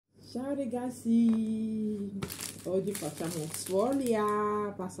Ciao ragazzi, oggi facciamo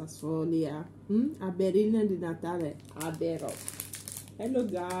sfoglia, pasta sfoglia, alberino di Natale, albero. Hello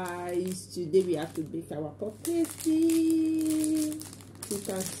guys, today we have to make our puff pastry. You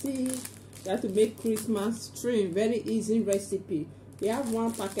can see we have to make Christmas tree, very easy recipe. We have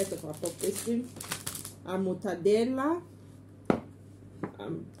one packet of our puff pastry, and mortadella,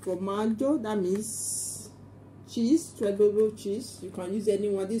 formaggio, that means cheese, shreddable cheese. You can use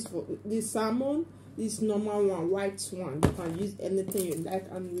anyone. This salmon, this normal one, white one. You can use anything you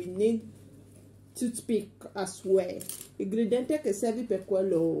like, and we need toothpick as well. Ingredienti che serve per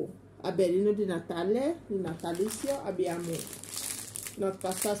quello alberino di Natale, di natalizio. Abbiamo una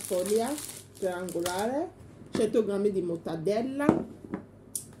pasta sfoglia triangolare, 100 grammi di mortadella,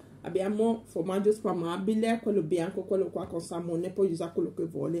 abbiamo formaggio spalmabile, quello bianco, quello qua con salmone, puoi usare quello che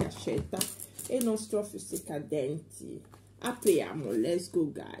vuole a scelta, e il nostro ficcadenti. Apriamo, let's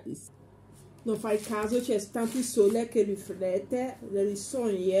go guys. Non fai caso, c'è tanto sole che riflette, there is sun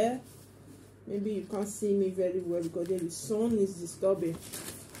here. Maybe you can't see me very well because the sun is disturbing.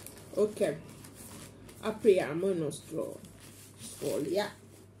 Ok, apriamo il nostro sfoglia,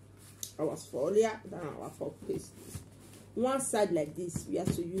 our sfoglia, then our puff pastry. One side like this, we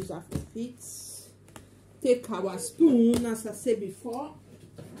have to use our feet. Take our spoon, as I said before.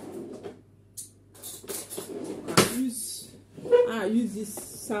 I use this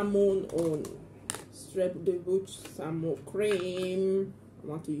salmon on shreddable salmon cream. I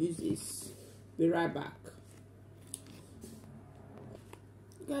want to use this. Be right back.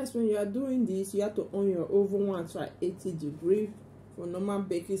 Guys, when you are doing this, you have to on your oven once at 80 degrees for normal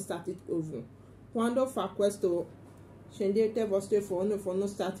baking static oven. Quando fa questo, scendete vostro forno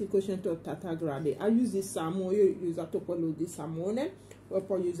statico 180 gradi. I use this salmon, io ho usato quello di salmone, poi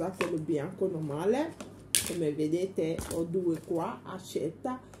ho usato quello bianco normale. Come vedete ho due qua a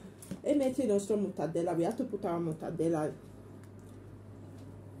scelta, e metto il nostro mortadella. We have to put our mortadella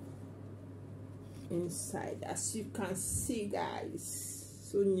inside, as you can see guys.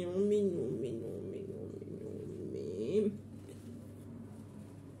 So yummy.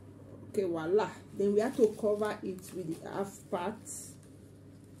 Okay, voila. Then we have to cover it with the half part.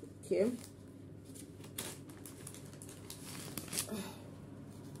 Okay,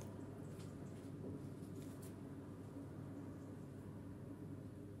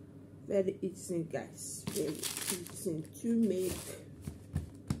 very easy guys, very easy to make.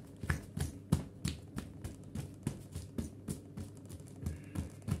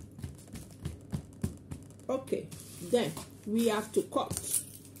 Okay, then we have to cut.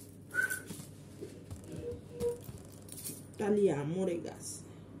 Tagliamo ragazzi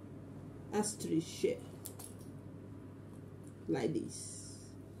a strisce like this.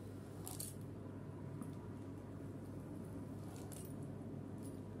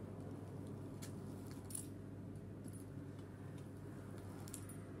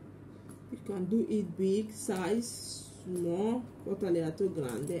 You can do it big size, small, o tagliato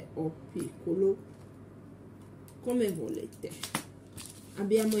grande o piccolo, come volete.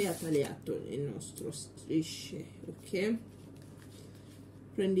 Abbiamo già tagliato il nostro strisce, ok?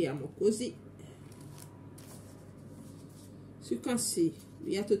 Prendiamo così. So you can see,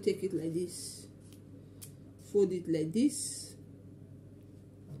 we have to take it like this, fold it like this,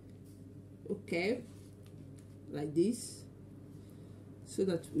 okay, like this, so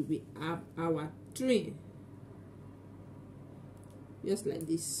that we have our tray, just like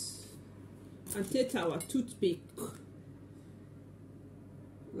this, and take our toothpick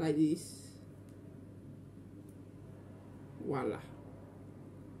like this. Voila.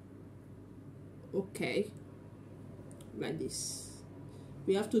 Okay, like this.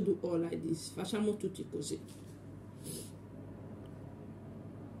 We have to do all like this. Facciamo tutti così.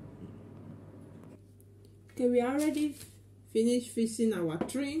 Okay, we already finished fixing our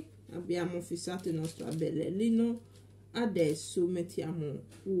tray. Abbiamo fissato il nostro alberellino. Adesso mettiamo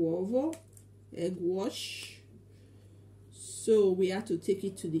uovo, egg wash. So we have to take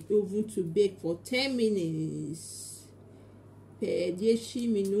it to the oven to bake for 10 minutes. Per 10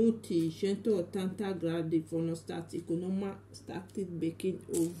 minuti, 180 gradi forno statico, normal static baking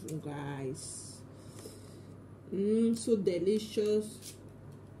oven guys. So delicious.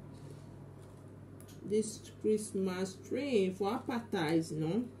 This Christmas tree for appetize,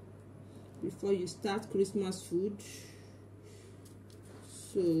 no? Before you start Christmas food.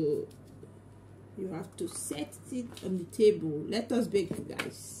 So you have to set it on the table. Let us bake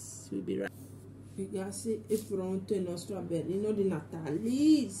guys. We'll be right. Ragazzi, è pronto il nostro alberino di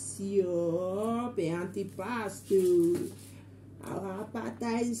natalizio per Antipasto. Our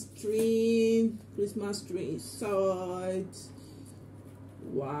appetize tree, Christmas tree salt,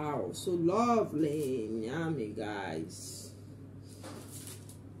 Wow, so lovely, yummy, guys.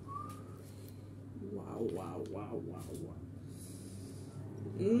 Wow, wow, wow, wow, wow.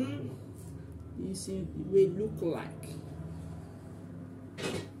 You see the way it look like.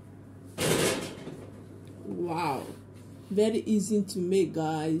 Wow, very easy to make,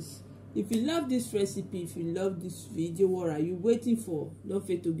 guys. If you love this recipe, if you love this video, what are you waiting for? Don't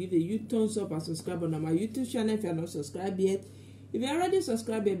forget to give a huge thumbs up and subscribe on my YouTube channel if you are not subscribed yet. If you already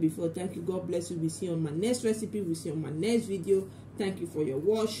subscribed here before, thank you. God bless you. We'll see you on my next recipe. We'll see you on my next video. Thank you for your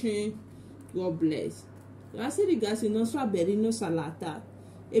watching. God bless. Grazie ragazzi, il nostro alberino salata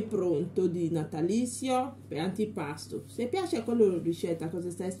è pronto di natalizio per antipasto. Se piace quella ricetta, cosa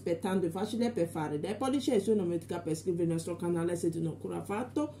stai aspettando? È facile per fare. Dai pollice su, non dimentica per iscriverti al nostro canale se tu non ancora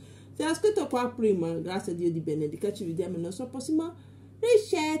fatto. Se hai scritto qua prima, grazie a Dio di benedica. Ci vediamo nella nostra prossima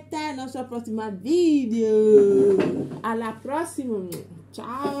ricetta, nella nostra prossima video. Alla prossima.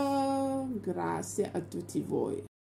 Ciao. Grazie a tutti voi.